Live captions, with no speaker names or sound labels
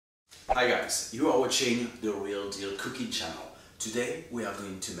Hi guys, you are watching The Real Deal Cooking channel. Today we are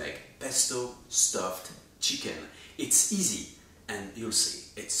going to make pesto stuffed chicken. It's easy and you'll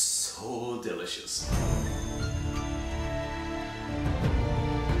see, it's so delicious.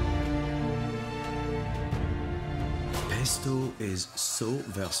 Pesto is so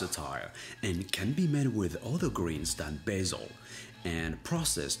versatile and can be made with other greens than basil and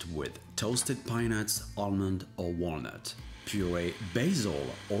processed with toasted pine nuts, almond or walnut. Puree basil,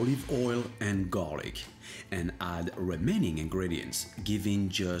 olive oil and garlic and add remaining ingredients, giving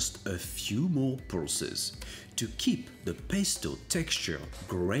just a few more pulses to keep the pesto texture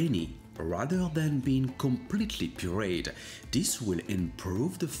grainy rather than being completely pureed. This will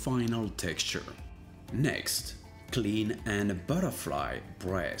improve the final texture. Next, clean and butterfly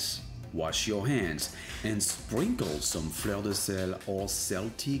breast. Wash your hands and sprinkle some fleur de sel or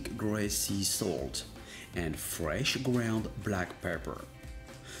Celtic grey sea salt and fresh ground black pepper.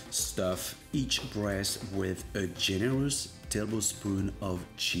 Stuff each breast with a generous tablespoon of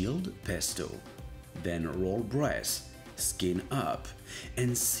chilled pesto. Then roll breast, skin up,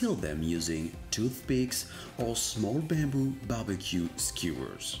 and seal them using toothpicks or small bamboo barbecue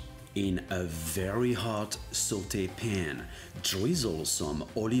skewers. In a very hot sauté pan, drizzle some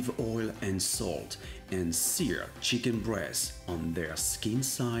olive oil and salt and sear chicken breasts on their skin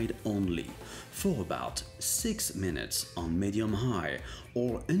side only for about 6 minutes on medium-high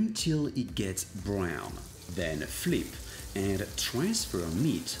or until it gets brown. Then flip and transfer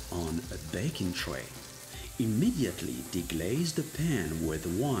meat on a baking tray. Immediately deglaze the pan with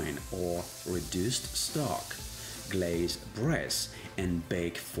wine or reduced stock. Glaze breast and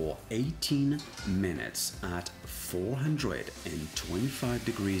bake for 18 minutes at 425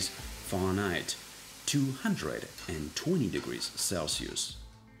 degrees Fahrenheit, 220 degrees Celsius.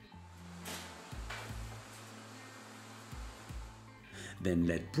 Then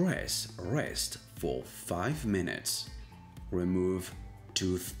let breast rest for 5 minutes. Remove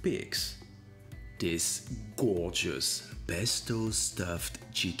toothpicks. This gorgeous pesto stuffed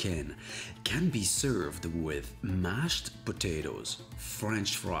chicken can be served with mashed potatoes,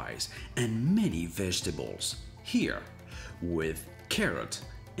 French fries, and many vegetables. Here, with carrot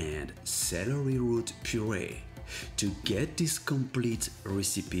and celery root puree. To get this complete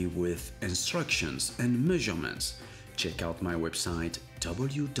recipe with instructions and measurements, check out my website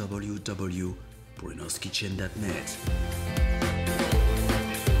www.brunoskitchen.net.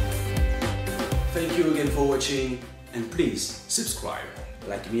 Thank you again for watching, and please subscribe,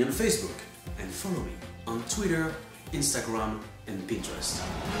 like me on Facebook, and follow me on Twitter, Instagram and Pinterest.